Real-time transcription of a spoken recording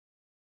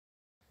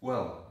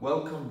Well,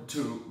 welcome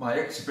to my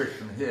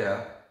exhibition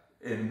here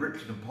in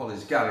Richard and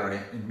Polly's gallery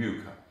in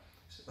Muker.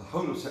 It's the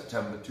whole of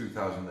September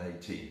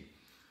 2018.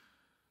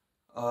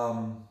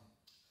 I'm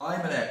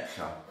an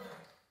etcher.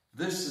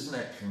 This is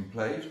an etching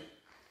plate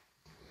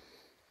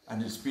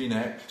and it's been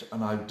etched,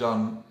 and I've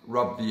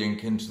rubbed the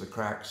ink into the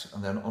cracks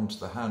and then onto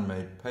the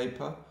handmade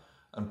paper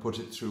and put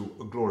it through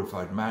a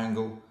glorified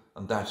mangle,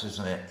 and that is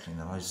an etching.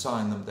 And I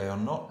sign them. They are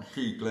not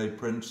sheet glade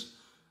prints,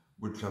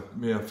 which are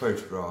mere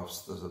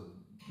photographs that are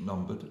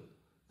numbered.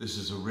 This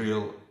is a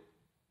real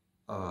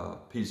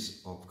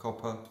piece of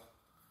copper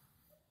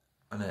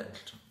and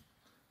etched.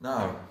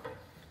 Now,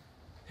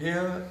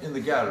 here in the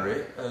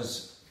gallery,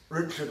 as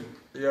Richard,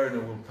 the owner,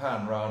 will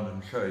pan round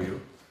and show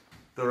you,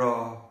 there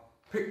are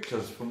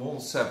pictures from all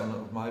 7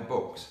 of my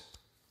books.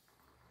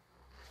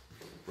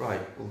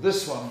 Right, well,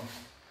 this one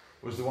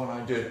was the one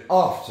I did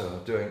after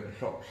doing The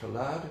Shropshire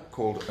Lad,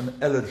 called An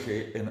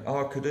Elegy in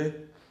Arcady,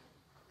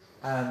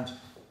 and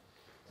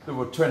there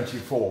were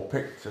 24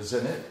 pictures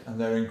in it, and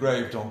they're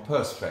engraved on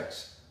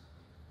perspex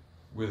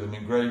with an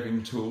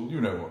engraving tool.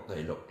 You know what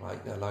they look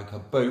like. They're like a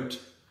boat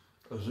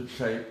as a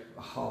shape,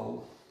 a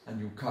hull,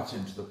 and you cut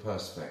into the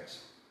perspex.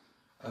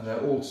 And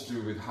they're all to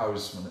do with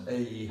Houseman,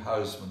 A.E.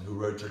 Houseman, who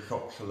wrote A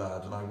Shropshire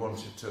Lad, and I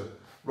wanted to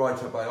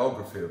write a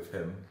biography of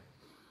him.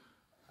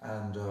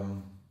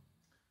 And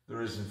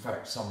there is, in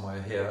fact,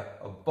 somewhere here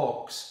a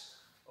box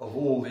of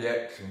all the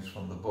etchings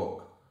from the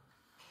book.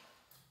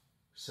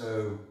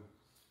 So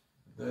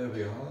there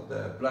we are.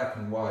 They're black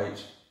and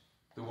white.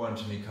 There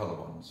weren't any colour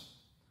ones.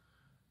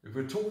 If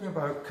we're talking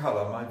about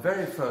colour, my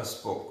very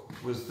first book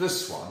was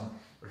this one,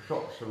 A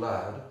Shropshire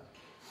Lad,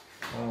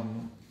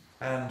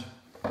 and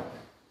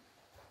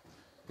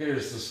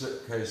here's the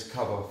slipcase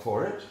cover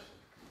for it,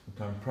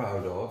 which I'm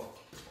proud of.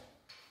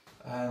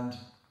 And,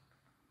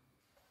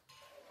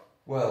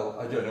 well,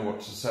 I don't know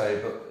what to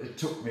say, but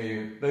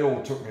they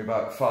all took me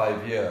about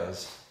 5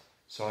 years.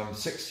 So I'm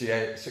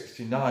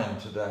 69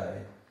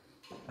 today,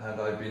 and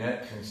I've been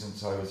etching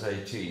since I was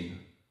 18,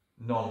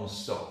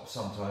 non-stop,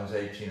 sometimes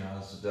 18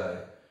 hours a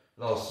day.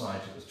 Last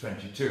night it was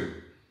 22.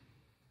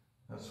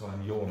 That's why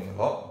I'm yawning a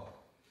lot.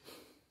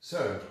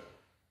 So,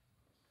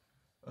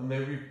 and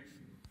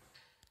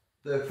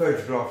they're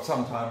photographed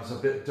sometimes a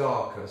bit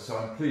darker, so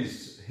I'm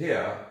pleased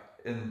here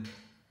in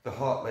the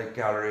Hartlake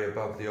Gallery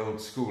above the old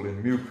school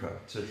in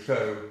Muker to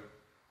show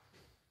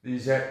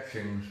these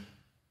etchings,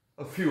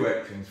 a few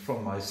etchings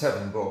from my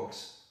 7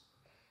 books,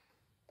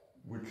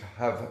 which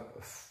have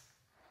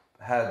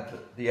had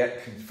the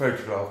etchings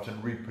photographed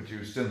and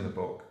reproduced in the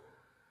book.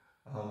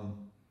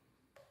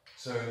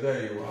 So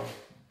there you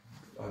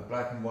are,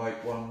 black and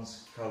white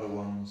ones, colour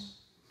ones.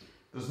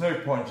 There's no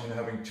point in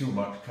having too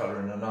much colour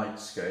in a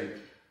nightscape,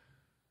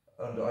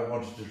 and I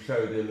wanted to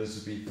show the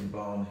Elizabethan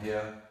barn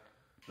here.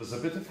 There's a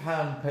bit of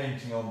hand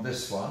painting on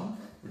this one,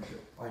 which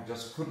I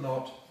just could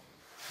not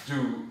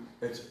do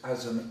it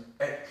as an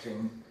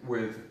etching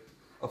with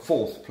a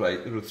 4th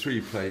plate. There were 3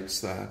 plates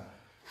there.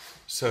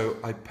 So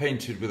I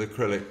painted with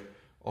acrylic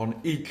on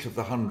each of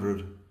the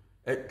 100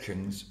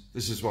 etchings.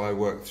 This is why I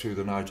work through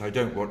the night. I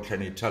don't watch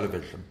any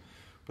television,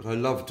 but I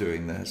love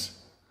doing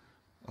this.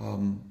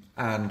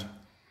 And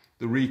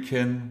the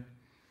Wrekin,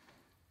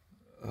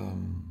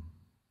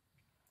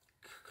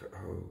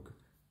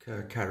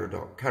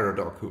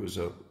 Caradoc, who was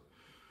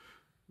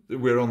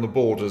we're on the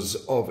borders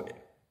of,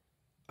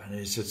 and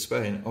he said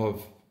Spain,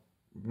 of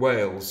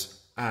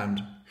Wales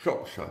and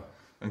Shropshire,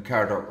 and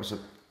Caradoc was a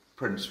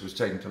prince who was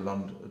taken to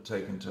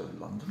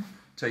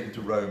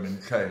Rome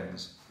in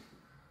chains.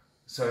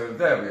 So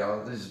there we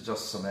are. These are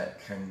just some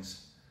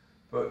etchings,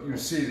 but you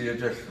see the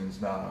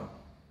editions now.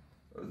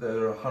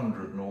 There are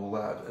 100 and all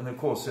that, and of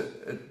course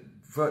it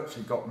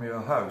virtually got me a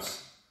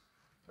house.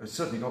 It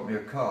certainly got me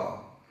a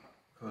car,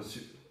 because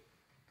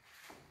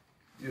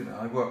you know,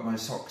 I work my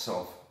socks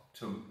off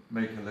to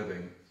make a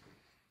living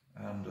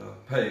and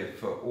pay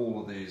for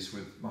all of these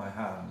with my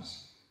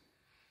hands.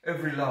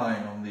 Every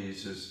line on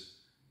these is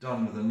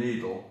done with a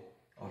needle.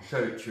 I'll show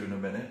it to you in a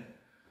minute.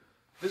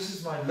 This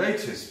is my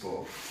latest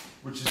book,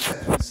 which is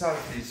set in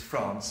southeast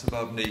France,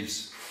 above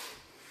Nice,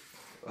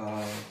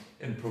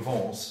 in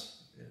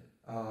Provence.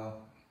 A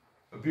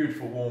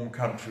beautiful warm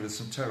country with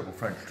some terrible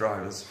French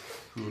drivers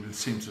who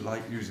seem to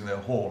like using their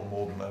horn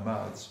more than their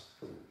mouths.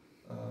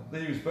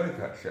 They use both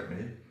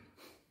actually,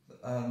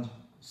 and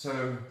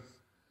so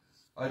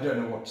I don't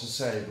know what to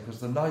say,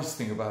 because the nice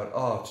thing about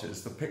art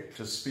is the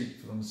pictures speak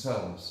for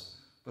themselves.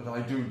 But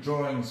I do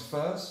drawings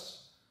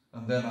first,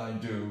 and then I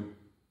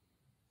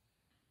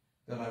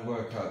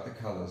work out the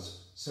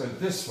colours. So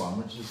this one,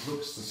 which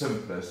looks the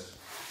simplest,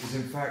 is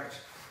in fact,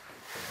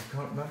 I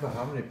can't remember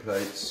how many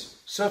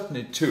plates,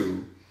 certainly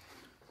 2.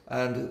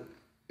 And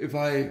if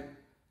I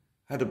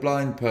had a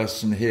blind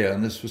person here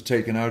and this was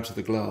taken out of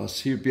the glass,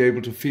 he would be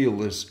able to feel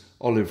this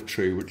olive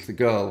tree, which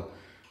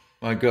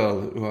my girl,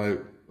 who I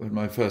had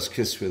my first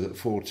kiss with at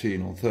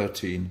 14 or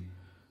 13,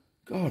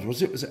 God,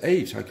 was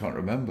 8? I can't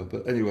remember.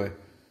 But anyway,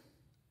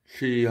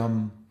 she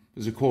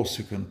was a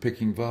Corsican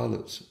picking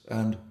violets,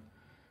 and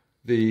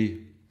the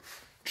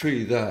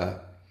tree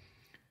there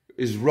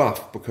is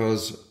rough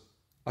because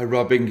I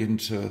rub ink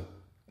into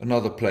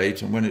another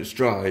plate, and when it's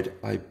dried,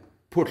 I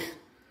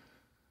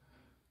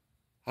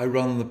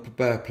run the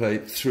bare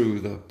plate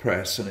through the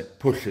press and it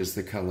pushes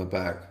the colour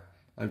back.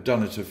 I've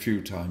done it a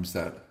few times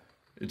that.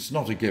 It's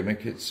not a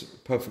gimmick, it's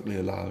perfectly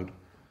allowed.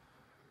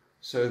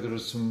 So there are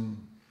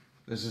some,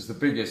 this is the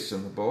biggest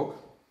in the book.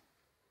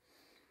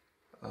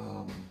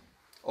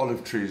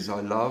 Olive trees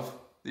I love.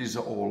 These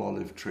are all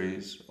olive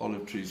trees,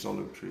 olive trees,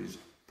 olive trees.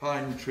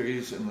 Pine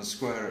trees in the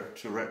square at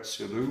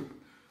Tourette-sur-Loup.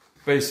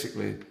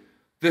 Basically,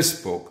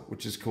 this book,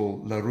 which is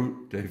called La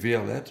Route des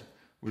Violettes,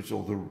 which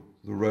is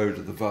the Road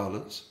of the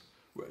Violets,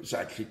 it's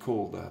actually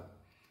called that,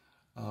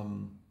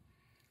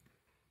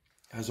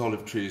 has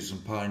olive trees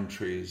and pine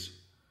trees,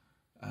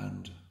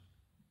 and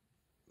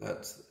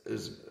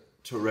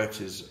Tourette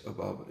is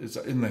above, is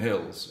in the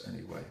hills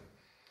anyway.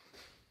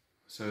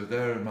 So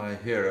there my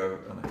hero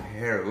and a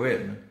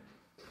heroine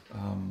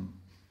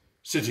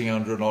sitting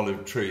under an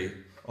olive tree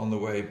on the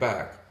way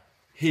back.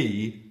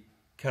 He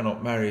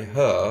cannot marry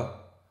her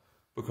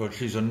because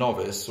she's a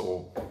novice,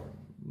 or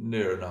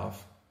near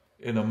enough,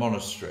 in a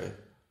monastery,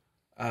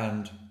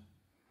 and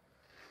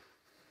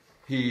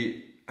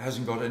he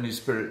hasn't got any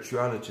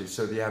spirituality,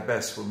 so the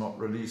abbess will not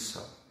release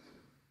her.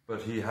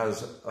 But he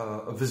has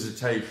a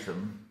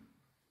visitation,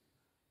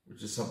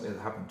 which is something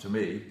that happened to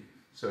me,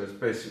 so it's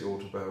basically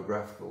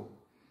autobiographical,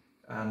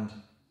 and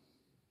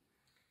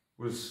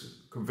was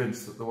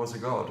convinced that there was a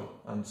God,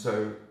 and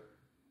so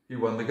he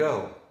won the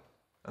girl.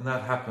 And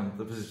that happened,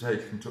 the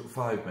visitation took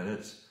 5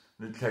 minutes,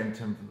 and it changed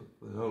him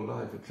for the whole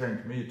life. It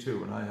changed me too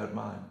when I had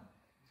mine.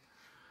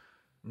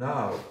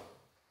 Now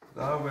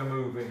we're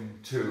moving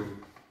to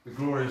The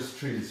Glorious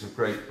Trees of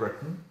Great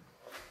Britain,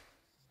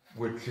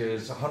 which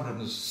is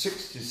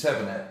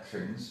 167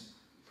 etchings.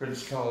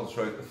 Prince Charles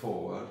wrote the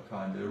foreword,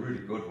 kindly, a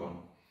really good one.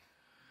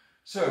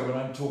 So when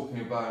I'm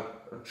talking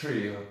about a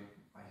tree,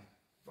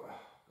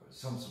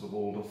 some sort of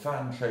alder,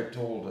 fan-shaped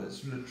alder,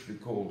 it's literally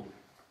called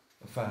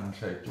a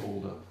fan-shaped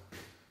alder,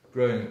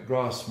 growing at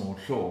Grassmore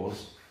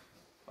Shores,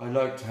 I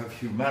like to have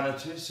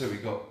humanity, so we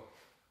got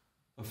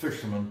a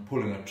fisherman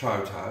pulling a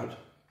trout out,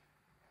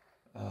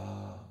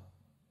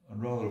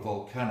 and rather a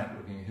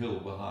volcanic-looking hill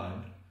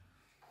behind.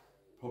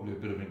 Probably a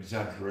bit of an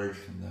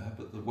exaggeration there,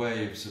 but the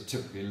waves are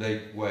typically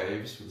lake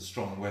waves with a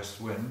strong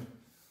west wind,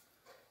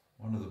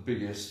 one of the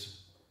biggest.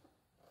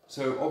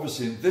 So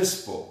obviously in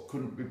this book,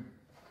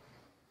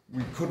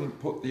 we couldn't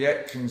put the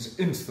etchings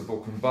into the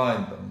book and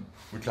bind them,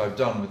 which I've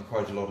done with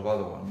quite a lot of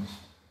other ones,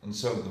 and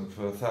sold them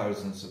for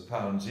thousands of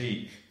pounds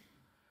each.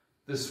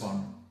 This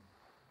one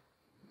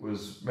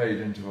was made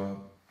into a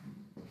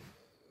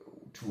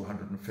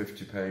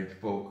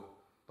 250-page book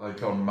by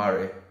John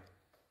Murray,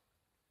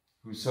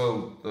 who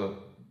sold the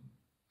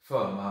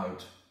firm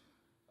out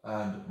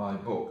and my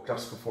book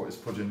just before it's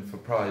put in for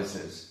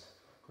prizes,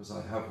 because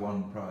I have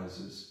won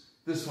prizes.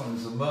 This one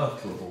is a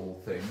myrtle of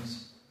all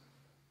things,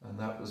 and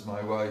that was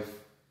my wife,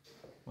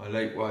 my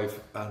late wife,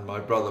 and my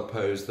brother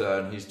posed there,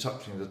 and he's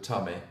touching the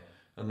tummy,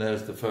 and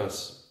there's the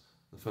first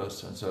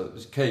one. So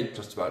there's Kate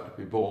just about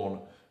to be born,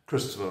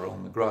 Christopher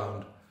on the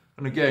ground,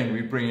 and again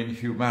we bring in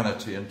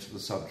humanity into the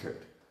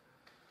subject.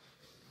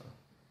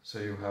 So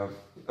you have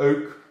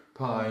oak,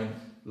 pine,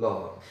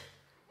 larch,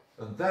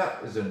 and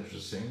that is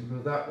interesting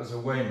because that was a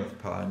Weymouth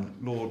pine.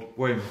 Lord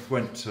Weymouth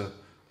went to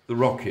the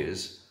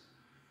Rockies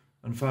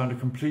and found a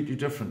completely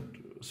different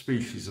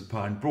species of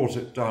pine, brought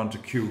it down to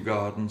Kew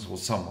Gardens or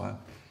somewhere.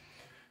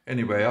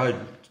 Anyway, I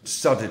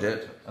studied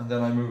it and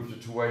then I moved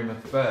it to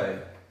Weymouth Bay.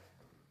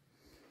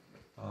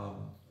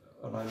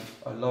 And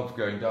I love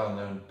going down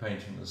there and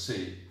painting the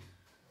sea.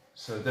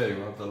 So there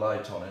you have the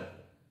light on it.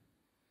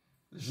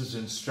 This is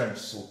in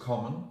Strenchsell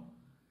Common,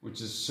 which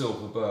is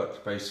silver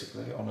birch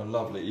basically, on a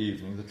lovely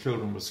evening. The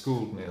children were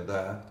schooled near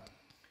there.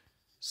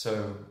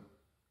 So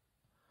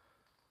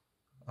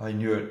I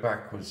knew it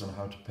backwards on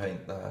how to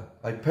paint there.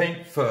 I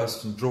paint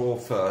first and draw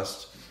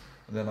first,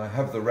 and then I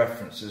have the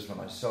references when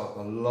I start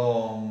the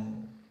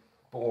long,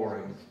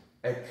 boring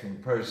etching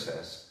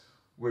process,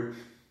 which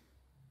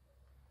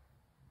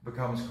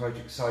becomes quite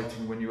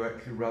exciting when you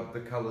actually rub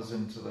the colours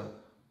into the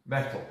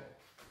metal.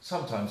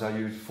 Sometimes I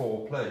use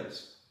 4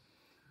 plates.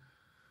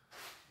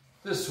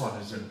 This one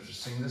is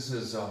interesting. This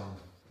is a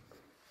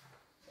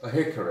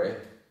hickory.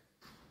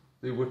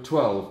 There were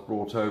 12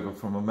 brought over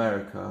from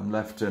America and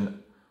left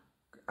in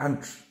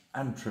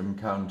Antrim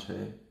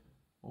County,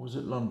 or was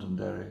it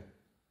Londonderry?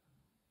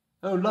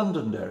 Oh,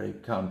 Londonderry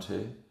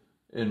County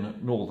in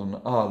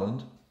Northern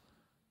Ireland,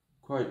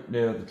 quite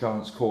near the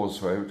Giant's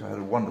Causeway, which I had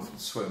a wonderful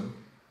swim.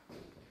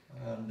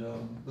 And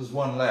there's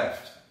one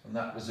left, and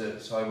that was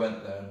it. So I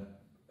went there and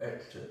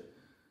etched it.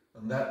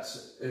 And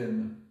that's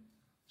in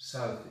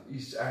South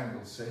East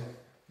Anglesey.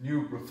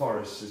 Newborough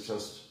Forest is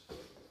just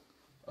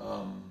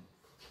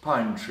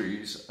pine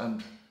trees,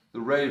 and the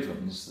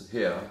ravens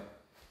here,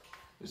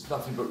 it's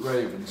nothing but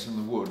ravens in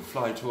the wood,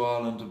 fly to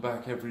Ireland and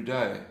back every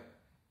day,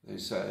 they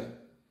say,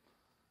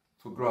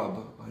 for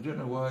grub. I don't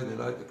know why they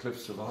like the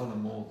cliffs of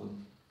Ireland more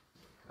than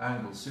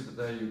Anglesey, but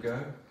there you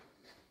go.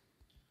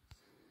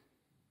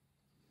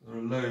 There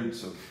are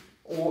loads of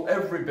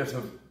every bit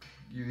of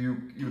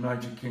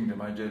United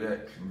Kingdom I did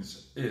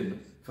etchings in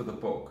for the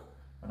book,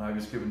 and I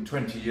was given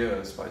 20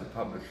 years by the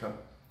publisher,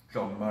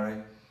 John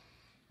Murray,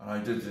 and I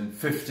did it in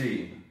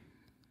 15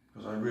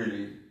 because I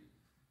really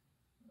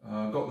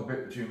got the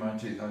bit between my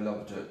teeth. I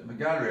loved it. The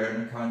gallery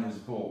owner kindly has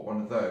bought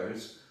one of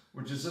those,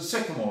 which is a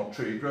sycamore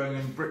tree growing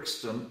in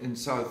Brixton in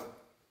South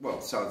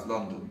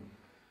London.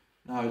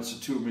 Now it's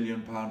a £2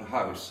 million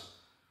house,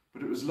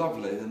 but it was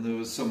lovely, and there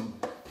was some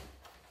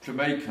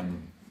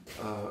Jamaican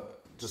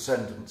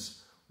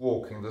descendants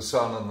walking, the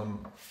son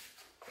and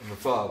the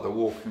father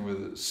walking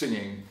with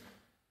singing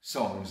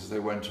songs as they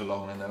went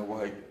along in their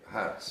white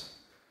hats.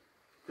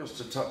 Just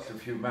a touch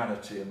of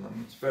humanity in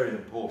them. It's very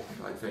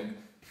important, I think.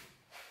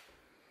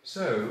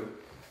 So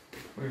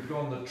we've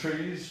gone the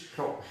trees,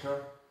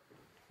 Shropshire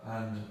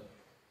and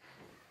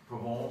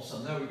Provence,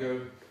 and then we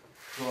go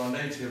to our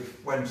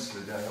native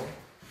Wensleydale.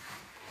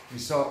 We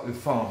start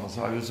with farmers.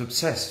 I was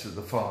obsessed with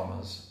the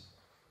farmers.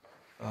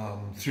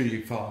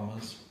 3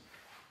 farmers: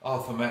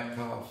 Arthur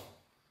Metcalfe,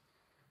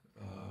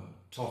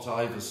 Tot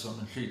Iverson,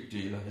 a sheep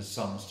dealer, his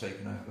son's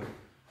taken over,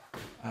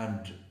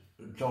 and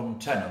John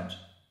Tennant,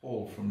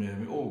 all from near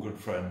me, all good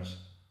friends.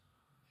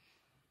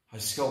 I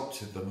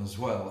sculpted them as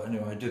well.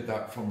 Anyway, I did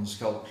that from the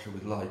sculpture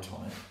with light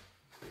on it,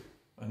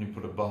 and you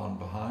put a barn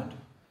behind.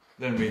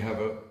 Then we have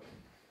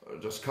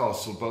just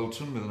Castle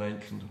Bolton with an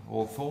ancient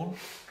hawthorn.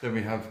 Then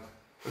we have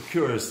a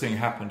curious thing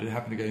happened. It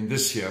happened again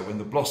this year when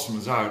the blossom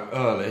was out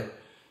early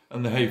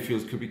and the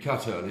hayfields could be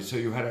cut early, so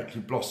you had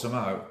actually blossom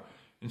out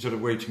instead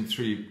of waiting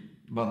 3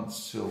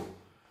 months till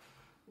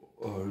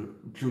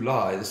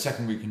July. The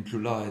second week in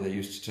July they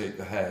used to take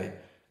the hay.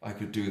 I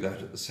could do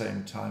that at the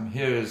same time.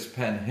 Here is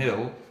Pen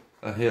Hill,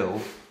 a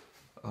hill,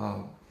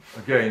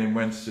 again in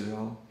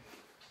Wensleydale,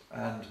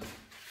 and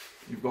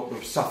you've got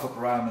the Suffolk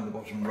ram in the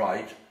bottom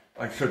right.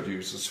 I should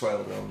use the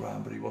Swaledale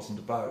ram, but he wasn't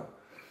about.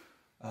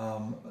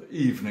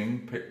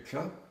 Evening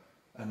picture,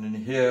 and in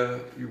here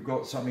you've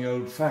got something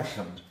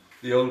old-fashioned.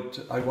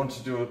 I want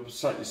to do a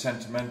slightly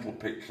sentimental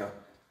picture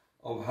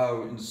of how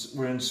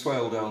we're in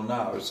Swaledale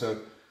now, so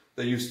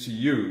they used to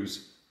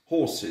use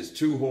horses,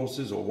 2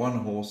 horses or 1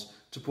 horse,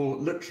 to pull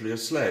literally a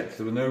sledge.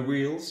 There were no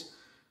wheels,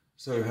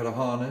 so you had a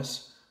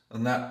harness,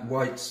 and that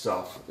white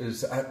stuff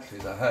is actually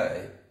the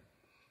hay,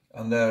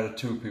 and there are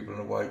 2 people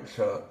in a white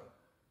shirt,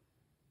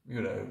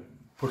 you know,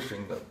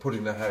 putting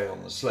the hay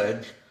on the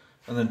sledge,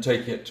 and then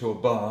taking it to a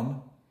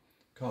barn.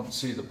 Can't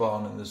see the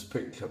barn in this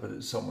picture, but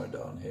it's somewhere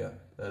down here.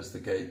 There's the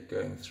gate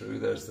going through,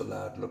 there's the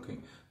lad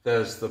looking,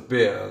 there's the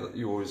beer that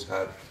you always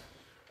had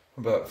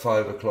about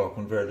 5 o'clock,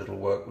 and very little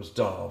work was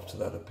done after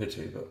that, a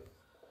pity, but...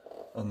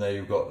 And there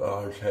you've got the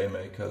Irish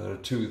haymaker. There are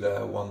 2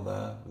 there, 1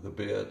 there with a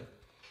beard.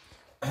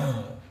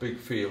 Big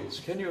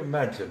fields. Can you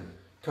imagine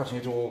cutting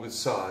it all with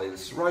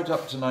scythes right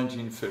up to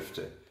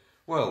 1950?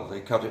 Well, they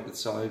cut it with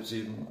scythes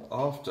even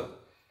after.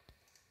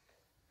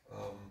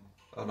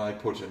 And I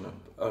put in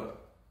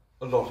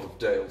a lot of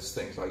Dale's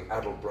things like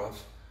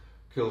Adelbruff,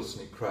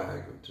 Kilsney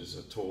Crag, which is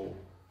a tall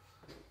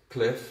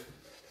cliff,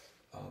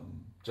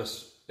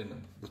 just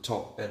in the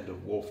top end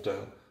of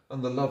Wharfdale,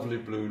 and the lovely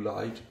blue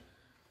light.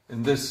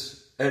 In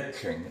this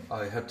etching,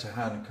 I had to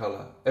hand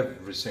colour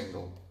every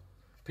single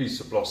piece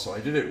of blossom. I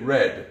did it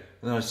red,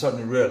 and then I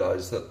suddenly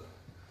realised that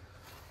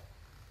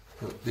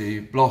the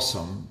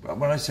blossom,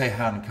 when I say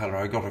hand colour,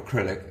 I got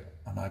acrylic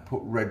and I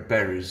put red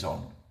berries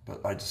on,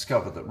 but I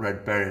discovered that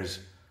red berries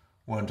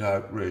weren't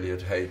out really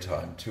at hay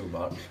time too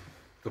much.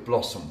 The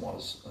blossom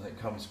was, and it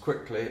comes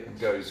quickly and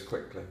goes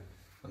quickly,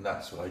 and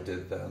that's what I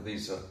did there. And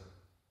these are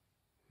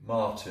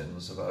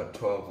martins, about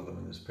 12 of them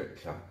in this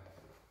picture.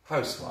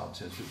 House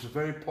martins, which are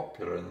very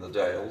popular in the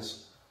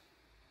Dales.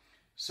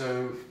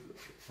 So,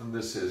 and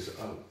this is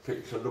a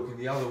picture looking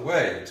the other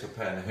way to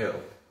Pen Hill.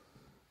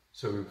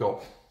 So we've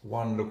got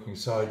one looking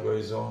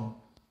sideways on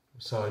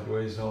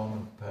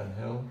Pen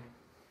Hill,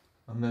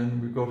 and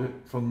then we've got it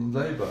from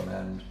Leyburn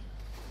end.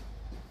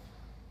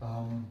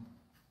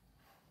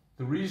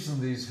 The reason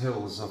these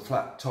hills are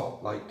flat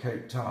top like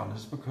Cape Town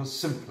is because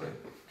simply,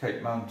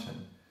 Cape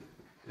Mountain,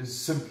 is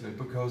simply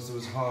because there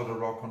was harder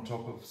rock on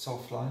top of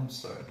soft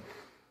limestone.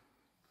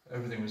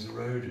 Everything was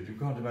eroded. You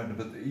can't imagine,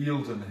 but the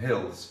Eildon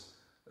Hills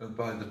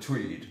by the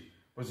Tweed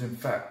was in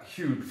fact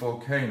huge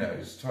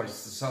volcanoes,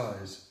 twice the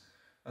size,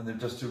 and they've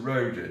just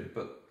eroded,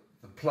 but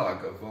the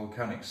plug of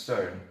volcanic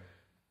stone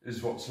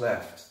is what's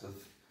left.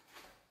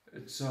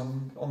 It's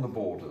on the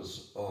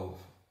borders of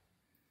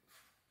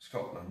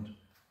Scotland,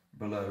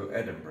 below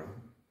Edinburgh,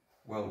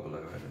 well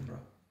below Edinburgh.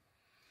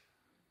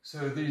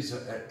 So these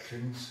are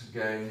etchings,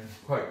 again,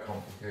 quite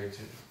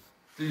complicated.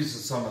 These are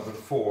some of the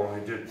 4 I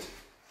did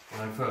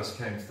when I first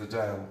came to the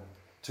Dale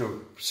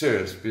to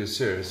be a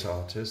serious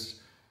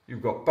artist.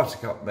 You've got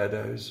buttercup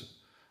meadows.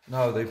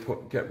 Now they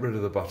get rid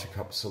of the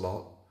buttercups a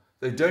lot.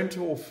 They don't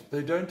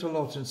a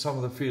lot in some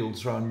of the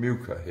fields around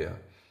Muker here.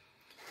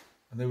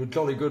 And they were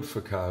jolly good for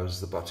cows,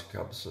 the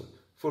buttercups,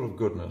 full of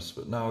goodness,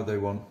 but now they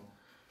want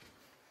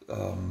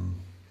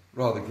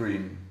rather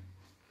green,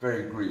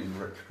 very green,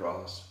 rich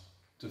grass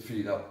to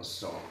feed up the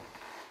stock.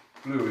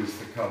 Blue is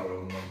the colour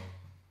on them.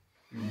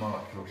 You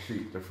mark structural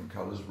sheet, different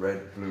colours,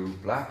 red, blue,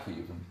 black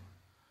even.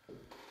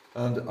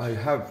 And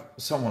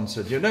someone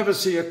said, you never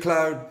see a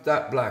cloud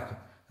that black.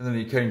 And then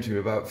he came to me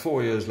about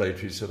 4 years later,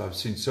 he said, I've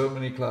seen so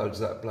many clouds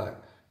that black.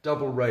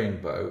 Double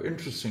rainbow.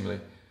 Interestingly,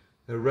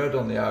 they're red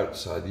on the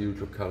outside, the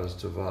usual colours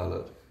to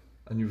violet.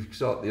 And you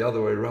start the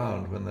other way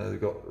around when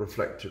they've got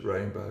reflected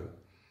rainbow.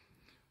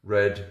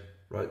 Red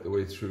right the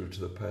way through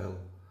to the pale.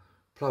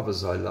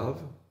 Plovers I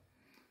love.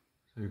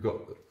 So you've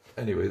got,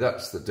 anyway,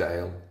 that's the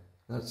Dale.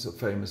 That's a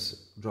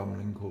famous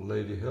drumlin called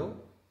Lady Hill,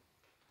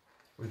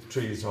 with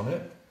trees on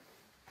it.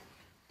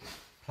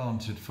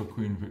 Planted for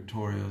Queen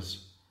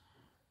Victoria's,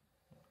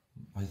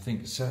 I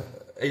think,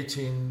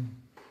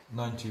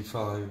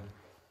 1895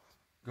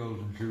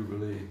 Golden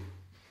Jubilee.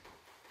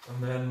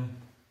 And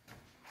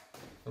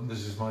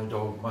this is my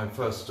dog, my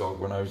first dog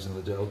when I was in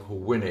the Dale,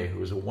 called Winnie, who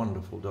was a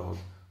wonderful dog.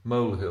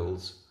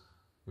 Molehills,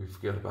 we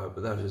forget about,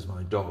 but that is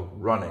my dog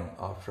running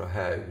after a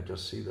hare. You can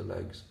just see the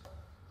legs.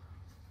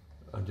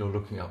 And you're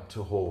looking up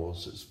to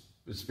Hawes.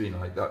 It's been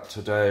like that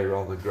today,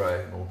 rather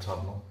grey and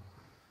autumnal.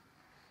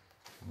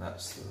 And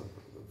that's the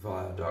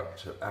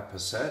viaduct at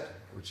Apperset,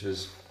 which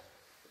is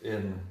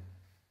in,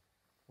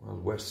 well,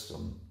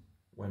 western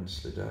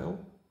Wensleydale.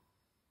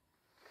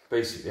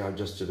 Basically, I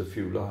just did a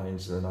few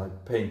lines and then I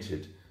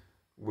painted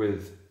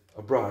with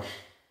a brush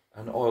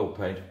and oil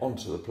paint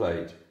onto the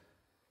plate.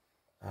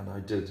 And I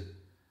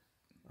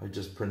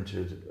just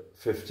printed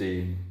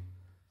 15.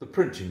 The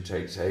printing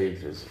takes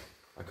ages.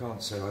 I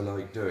can't say I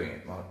like doing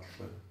it much,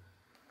 but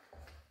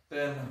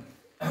then,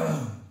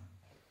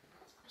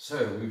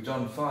 so we've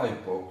done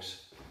 5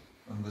 books,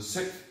 and the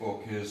 6th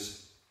book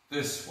is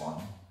this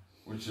one,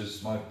 which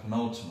is my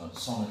penultimate,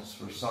 Sonnets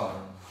for a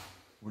Siren,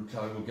 which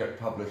I will get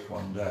published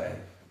one day.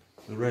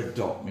 The red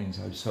dot means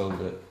I've sold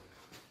it.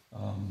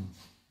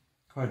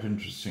 Quite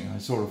interesting. I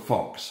saw a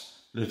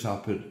fox lit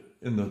up in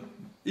the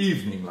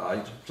evening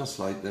light, just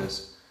like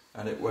this,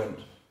 and it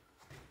went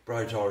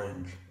bright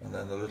orange, and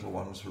then the little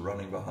ones were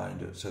running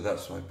behind it, so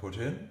that's what I put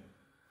in.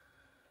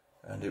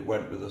 And it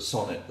went with a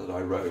sonnet that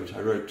I wrote.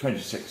 I wrote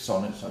 26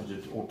 sonnets,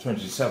 or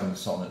 27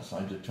 sonnets,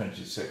 I did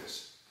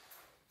 26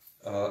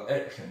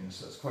 etchings.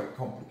 That's quite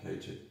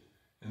complicated.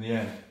 In the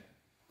end,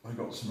 I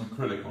got some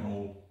acrylic on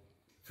all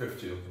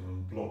 50 of them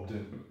and blobbed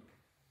in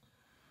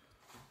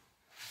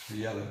the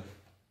yellow.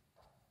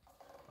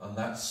 And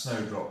that's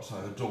Snowdrops.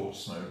 I adore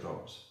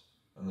Snowdrops.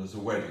 And there's a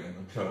wedding in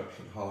the church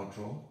at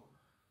Hardraw.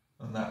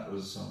 And that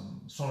was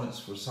Sonnets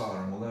for a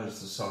Siren. Well, there's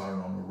the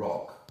siren on a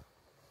rock,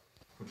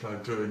 which I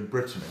drew in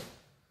Brittany.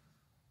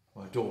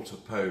 My daughter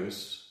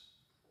posed.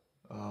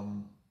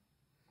 And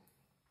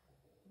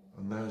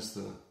there's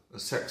a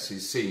sexy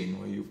scene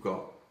where you've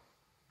got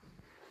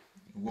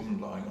a woman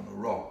lying on a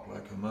rock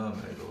like a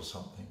mermaid or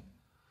something,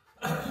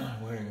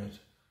 wearing a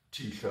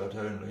t-shirt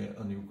only,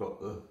 and you've got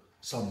the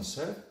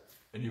sunset,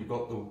 and you've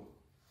got the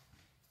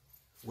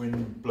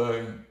wind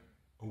blowing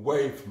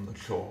away from the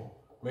shore,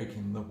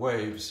 making the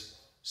waves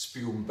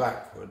spume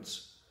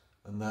backwards,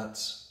 and that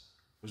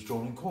was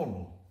drawn in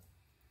Cornwall.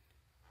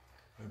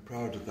 I'm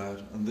proud of that,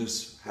 and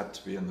this had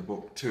to be in the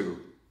book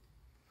too.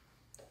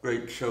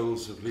 Great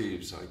shoals of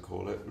leaves, I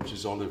call it, which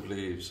is olive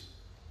leaves.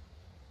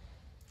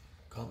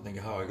 Can't think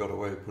how I got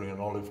away with putting an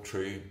olive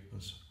tree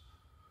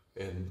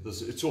in.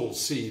 It's all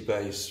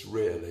sea-based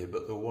really,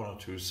 but there were 1 or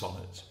 2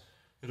 sonnets.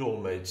 It all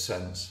made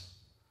sense.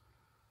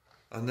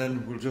 And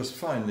then we'll just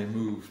finally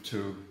move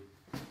to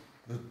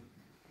the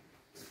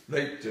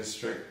Lake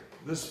District.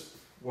 This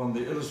won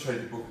the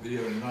Illustrated Book of the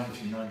Year in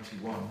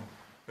 1991.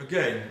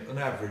 Again, an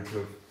average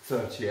of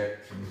 30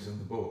 etchings in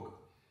the book,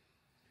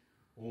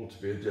 all to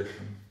be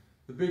edition.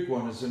 The big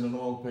one is in an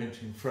oil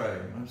painting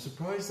frame. I'm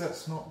surprised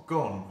that's not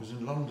gone, because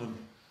in London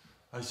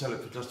I sell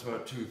it for just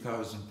about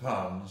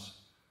 £2,000.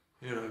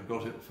 Here I've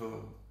got it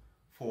for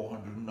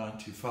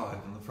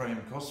 £495, and the frame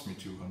cost me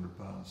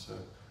 £200, so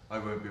I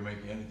won't be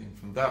making anything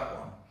from that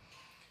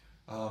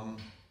one.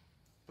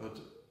 But,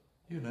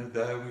 you know,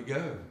 there we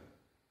go.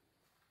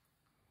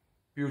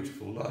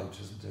 Beautiful light,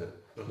 isn't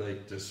it? The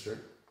Lake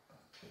District.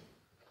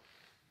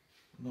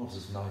 Not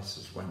as nice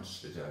as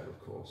Wensleydale, of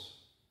course.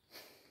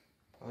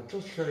 I'll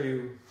just show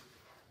you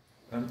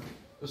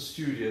the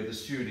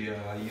studio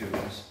I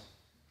use.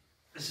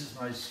 This is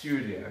my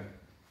studio.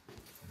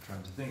 I'm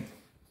trying to think.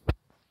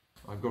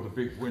 I've got a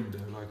big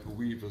window, like a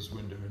weaver's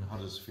window in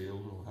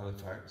Huddersfield or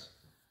Halifax.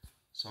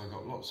 So I've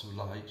got lots of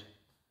light.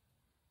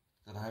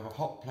 Then I have a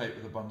hot plate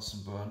with a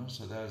Bunsen burner,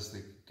 so there's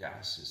the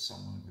gas. Is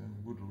someone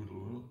going whittle, whittle,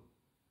 whittle.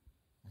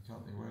 I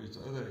can't think where he's,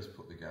 oh, there he's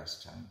put the gas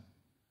tank.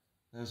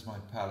 There's my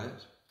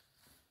palette.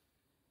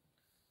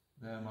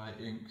 There are my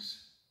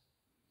inks.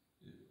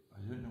 I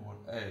don't know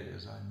what A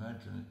is, I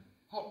imagine it.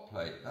 Hot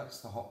plate,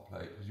 that's the hot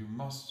plate, because you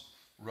must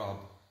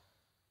rub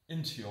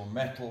into your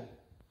metal.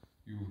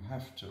 You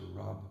have to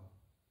rub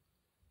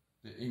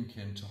the ink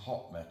into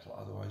hot metal,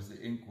 otherwise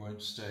the ink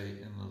won't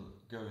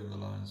go in the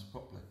lines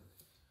properly.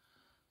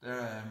 There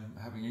I am,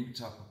 having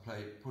inked up a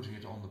plate, putting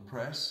it on the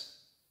press,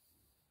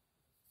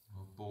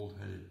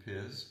 bald-headed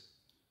Piers,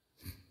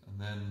 and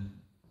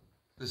then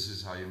this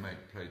is how you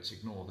make plates,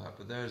 ignore that,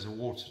 but there's a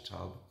water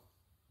tub,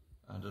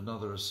 and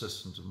another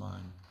assistant of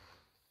mine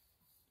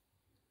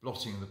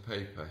blotting the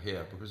paper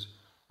here, because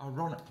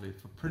ironically,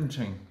 for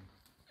printing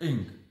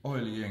ink,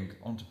 oily ink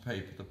onto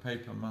paper, the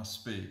paper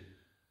must be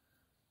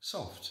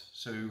soft.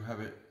 So you have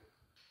it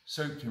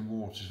soaked in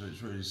water so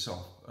it's really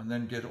soft, and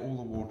then get all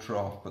the water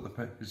off, but the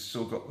paper's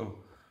still got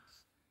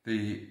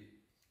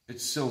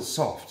it's still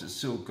soft, it's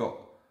still got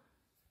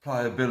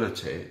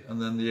pliability,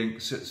 and then the ink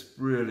sits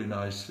really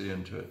nicely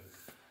into it.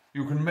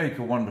 You can make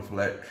a wonderful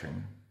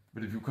etching,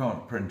 but if you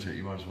can't print it,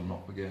 you might as well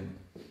not begin.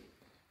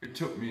 It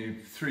took me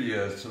 3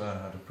 years to learn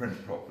how to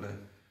print properly,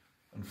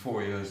 and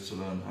 4 years to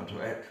learn how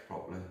to etch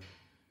properly.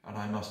 And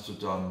I must have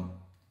done,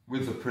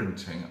 with the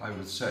printing, I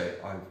would say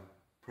I've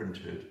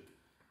printed,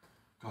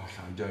 gosh,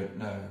 I don't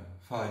know,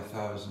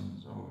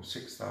 5,000 or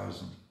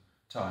 6,000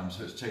 times,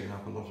 so it's taken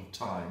up a lot of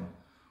time,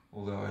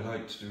 although I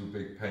like to do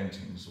big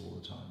paintings all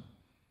the time.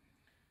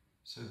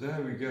 So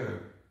there we go.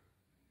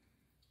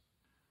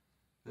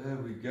 There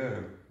we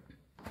go.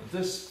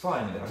 This,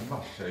 finally, I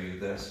must show you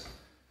this.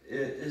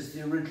 It is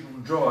the original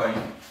drawing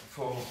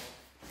for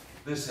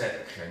this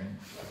etching.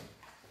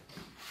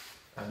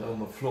 And on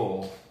the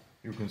floor,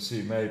 you can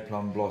see May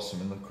Plum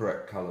Blossom in the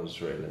correct colours,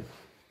 really.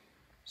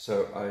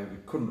 So I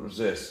couldn't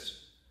resist,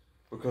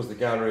 because the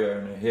gallery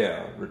owner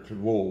here,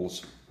 Richard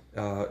Walls,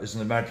 is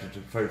an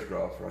imaginative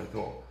photographer. I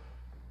thought,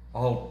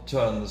 I'll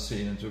turn the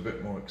scene into a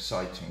bit more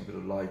exciting, a bit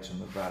of light in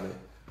the valley,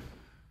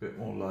 a bit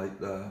more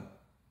light there.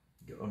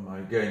 Get on my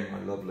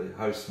lovely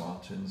house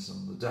martins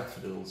and the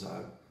daffodils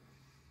out,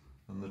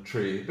 and the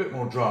tree, a bit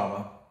more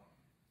drama.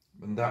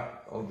 And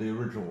that, the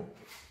original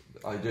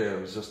idea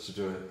was just to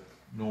do it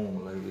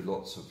normally with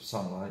lots of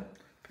sunlight.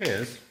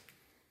 Piers,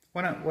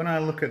 when I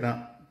look at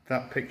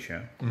that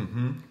picture,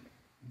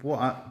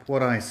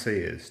 what I see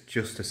is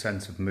just a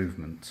sense of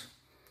movement.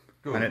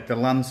 Good. And the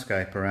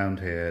landscape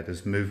around here,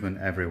 there's movement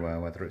everywhere,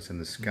 whether it's in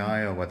the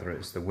sky or whether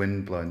it's the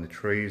wind blowing the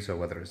trees or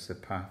whether it's the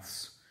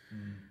paths.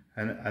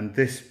 And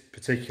this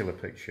particular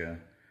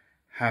picture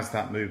has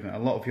that movement. A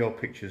lot of your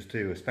pictures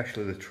do,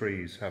 especially the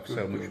trees, have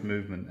so much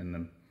movement in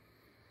them.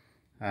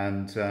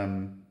 And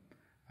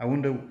I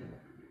wonder,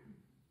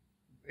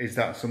 is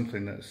that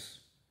something that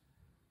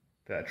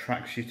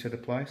attracts you to the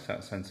place,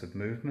 that sense of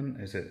movement?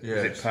 Is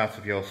it part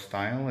of your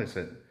style? Is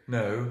it?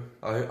 No,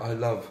 I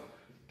love...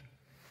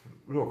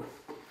 Look,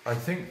 I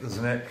think there's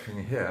an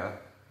etching here.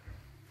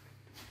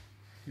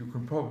 You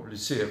can probably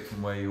see it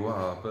from where you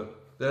are,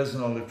 but there's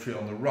an olive tree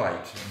on the right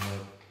in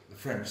the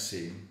French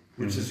scene,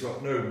 which has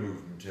got no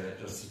movement in it,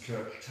 just the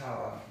church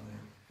tower.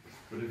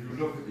 But if you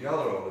look at the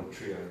other olive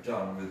tree I've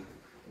done with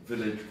a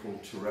village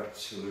called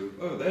Tourette-sur-Loup,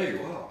 oh, there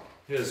you are.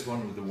 Here's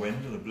one with the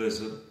wind and a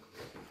blizzard.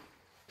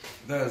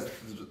 There's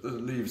the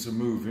leaves are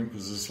moving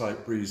because there's a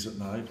slight breeze at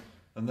night,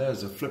 and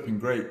there's a flipping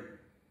great,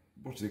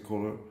 what do they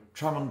call it,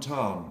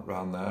 tramontane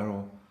around there,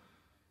 or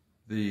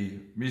the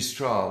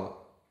Mistral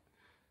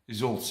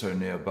is also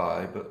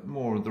nearby, but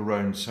more of the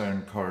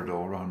Rhone-Saône corridor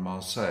around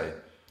Marseille.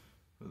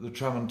 But the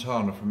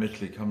tramontana from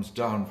Italy comes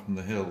down from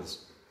the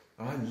hills,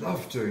 and I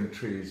love doing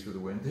trees with the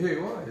wind. Here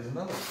you are, here's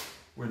another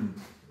wind.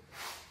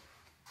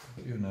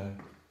 You know,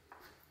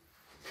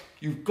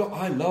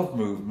 I love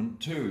movement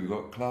too. You've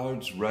got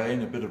clouds,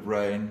 rain, a bit of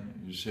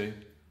rain, you see,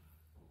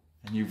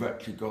 and you've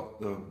actually got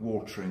the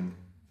watering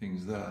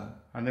things there.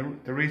 And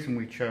the reason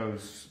we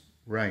chose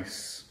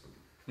race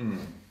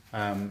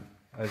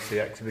as the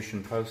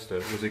exhibition poster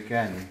was,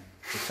 again,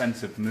 the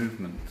sense of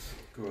movement.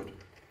 Good.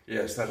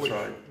 Yes, that's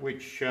right.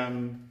 Which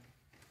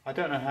I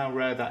don't know how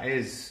rare that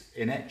is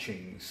in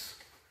etchings,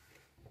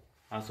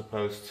 as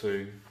opposed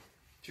to...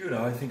 Do you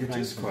know, I think it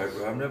is quite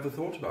rare. I've never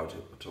thought about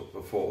it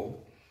before.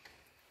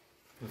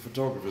 The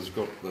photographer's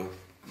got the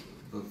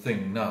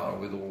thing now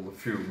with all the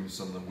fumes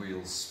and the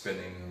wheels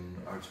spinning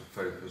and out of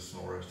focus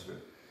and all the rest of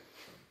it.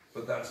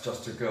 But that's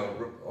just a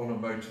girl on a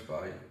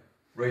motorbike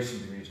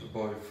racing to meet her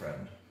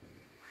boyfriend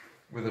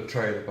with a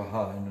trailer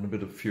behind and a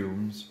bit of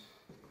fumes.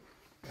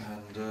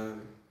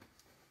 And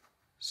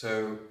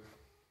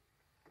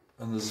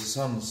and there's a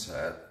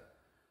sunset,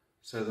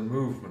 so the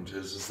movement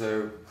is as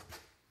though,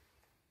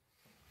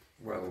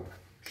 well,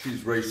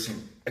 she's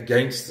racing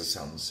against the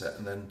sunset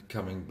and then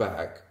coming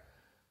back,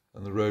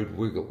 and the road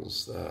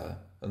wiggles there,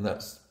 and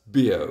that's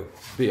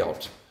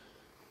Biot,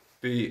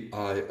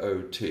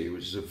 B-I-O-T,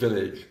 which is a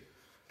village,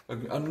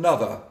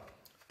 another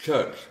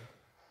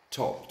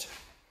church-topped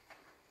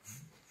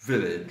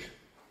village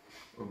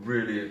of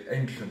really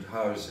ancient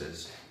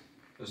houses,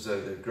 as though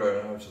they've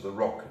grown out of the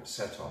rock it's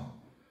set on.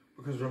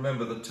 Because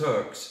remember, the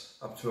Turks,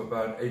 up to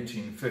about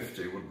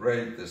 1850, would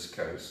raid this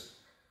coast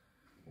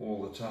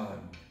all the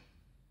time.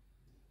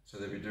 So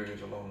they'd be doing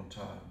it a long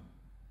time.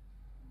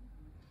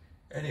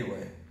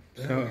 Anyway,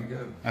 there we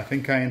go. I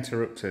think I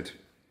interrupted.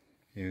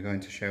 You were going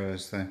to show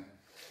us the...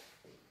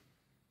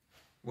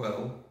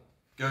 Well,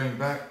 going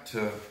back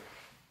to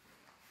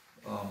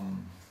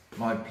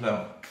my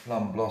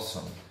plum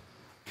blossom,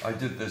 I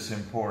did this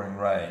in pouring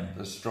rain,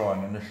 this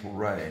drawing initial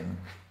rain.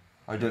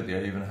 I don't think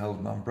I even held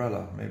an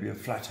umbrella, maybe a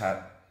flat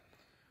hat.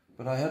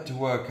 But I had to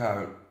work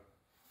out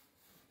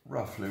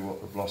roughly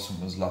what the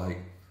blossom was like.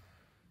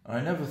 And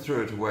I never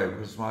threw it away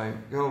because my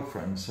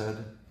girlfriend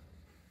said,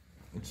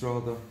 it's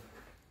rather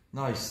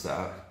nice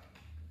that.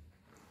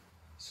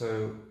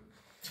 So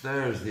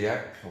there's the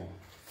actual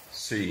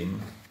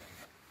scene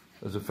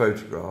as a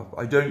photograph.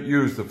 I don't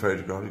use the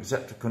photograph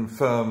except to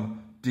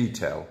confirm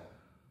detail,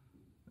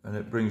 and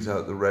it brings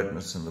out the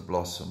redness in the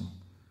blossom.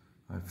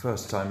 My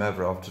first time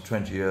ever after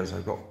 20 years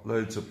I got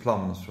loads of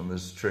plums from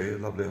this tree, a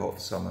lovely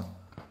hot summer.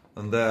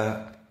 And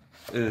there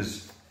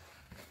is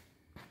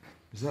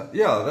that,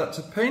 yeah, that's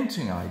a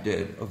painting I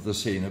did of the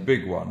scene, a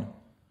big one,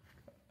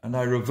 and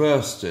I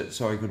reversed it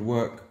so I could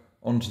work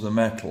onto the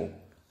metal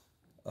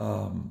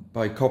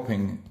by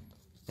copying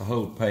the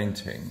whole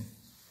painting.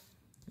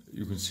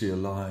 You can see a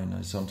line,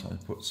 I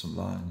sometimes put some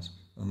lines,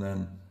 and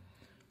then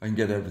I can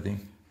get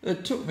everything.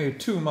 It took me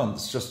 2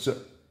 months just to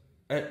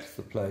etch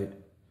the plate.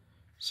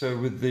 So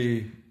with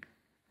the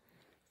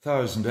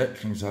 1,000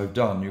 etchings I've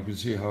done, you can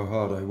see how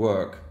hard I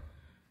work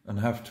and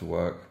have to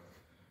work.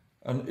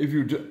 And if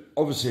you do,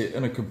 obviously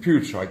in a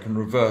computer I can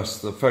reverse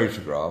the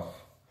photograph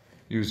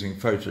using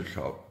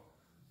Photoshop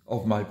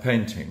of my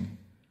painting,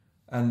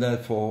 and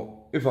therefore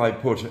if I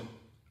put a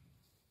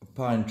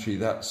pine tree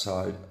that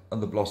side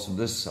and the blossom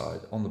this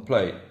side on the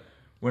plate,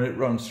 when it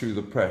runs through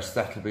the press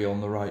that'll be on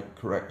the right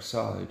correct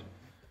side.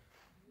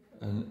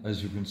 And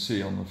as you can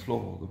see on the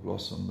floor, the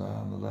blossom there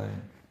on the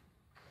lane.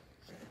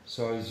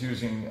 So I was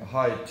using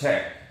high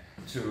tech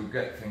to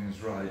get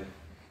things right.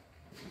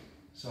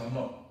 So I'm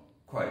not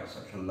quite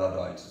such a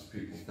Luddite as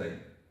people think.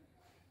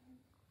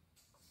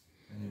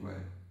 Anyway,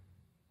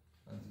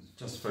 and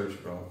just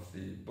photograph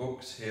the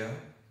books here,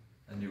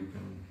 and you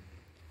can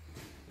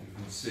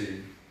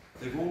see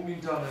they've all been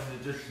done in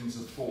editions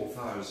of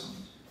 4,000.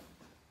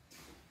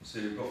 So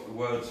you've got the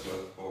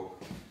Wordsworth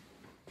book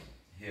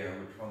here,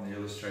 which won the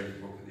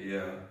Illustrated Book of the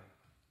Year,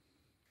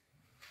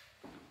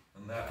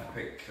 and that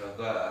picture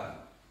there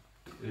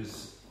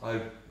is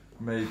I've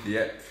made the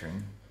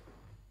etching,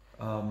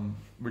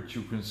 which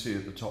you can see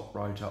at the top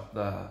right up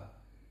there.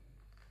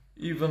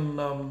 Even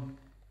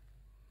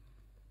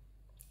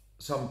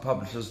some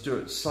publishers do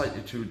it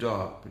slightly too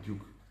dark, but you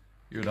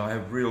and I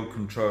have real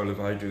control if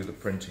I do the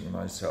printing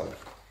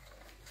myself.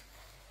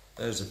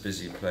 There's a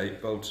busy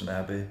plate, Bolton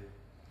Abbey,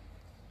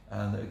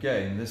 and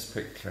again this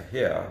picture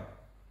here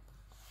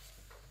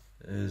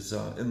is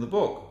in the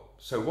book.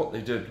 So what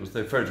they did was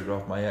they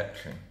photographed my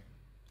etching,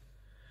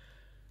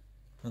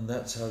 and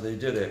that's how they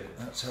did it.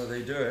 That's how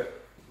they do it.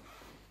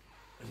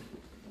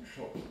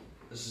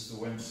 This is the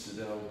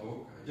Wensleydale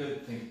book. I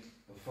don't think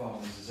the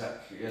Farmers is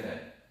actually in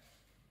it,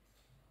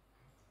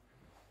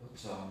 but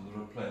there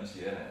are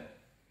plenty in it.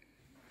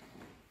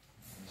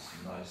 There's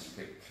some nice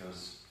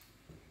pictures.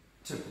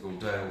 Typical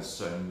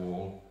Dalestone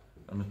wall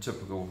and a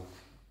typical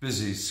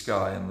busy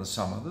sky in the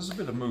summer. There's a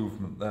bit of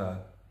movement there.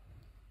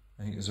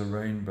 I think there's a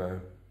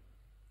rainbow.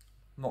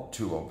 Not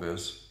too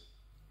obvious.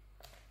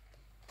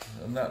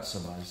 And that's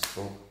a nice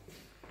book.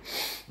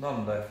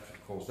 None left,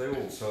 of course. They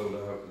all sold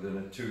out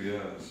within 2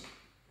 years.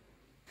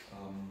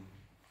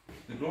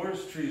 The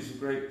Glorious Trees of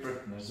Great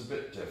Britain is a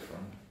bit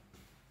different.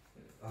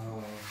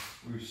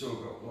 We've still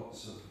got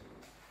lots of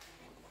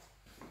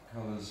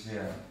colours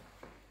here.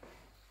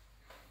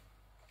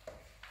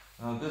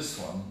 Now this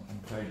one, on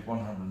page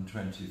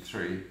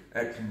 123,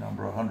 etching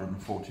number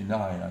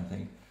 149, I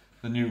think,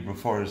 the Newborough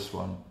Forest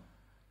one.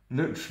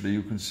 Literally,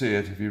 you can see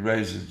it if you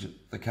raise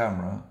the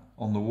camera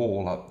on the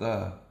wall up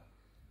there.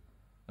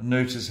 And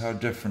notice how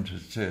different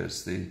it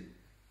is.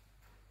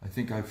 I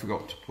think I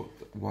forgot to put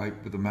the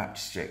white with a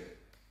matchstick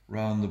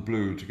round the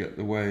blue to get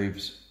the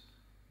waves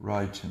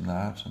right in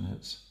that, and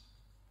it's...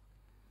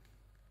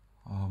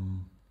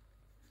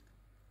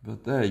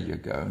 but there you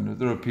go. And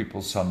there are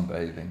people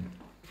sunbathing.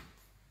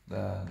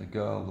 There, the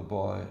girl, the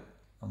boy,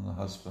 and the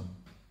husband.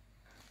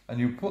 And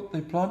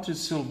they planted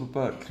silver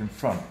birch in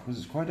front because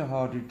it's quite a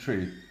hardy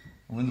tree.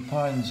 And when the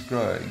pine's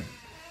growing,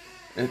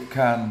 it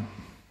can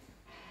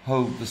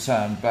hold the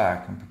sand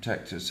back and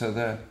protect it. So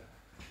there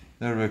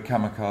are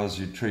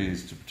kamikaze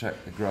trees to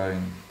protect the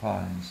growing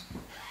pines.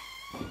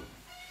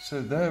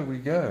 So there we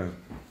go.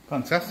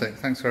 Fantastic.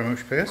 Thanks very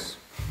much, Piers.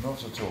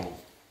 Not at all.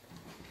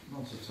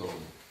 Not at all.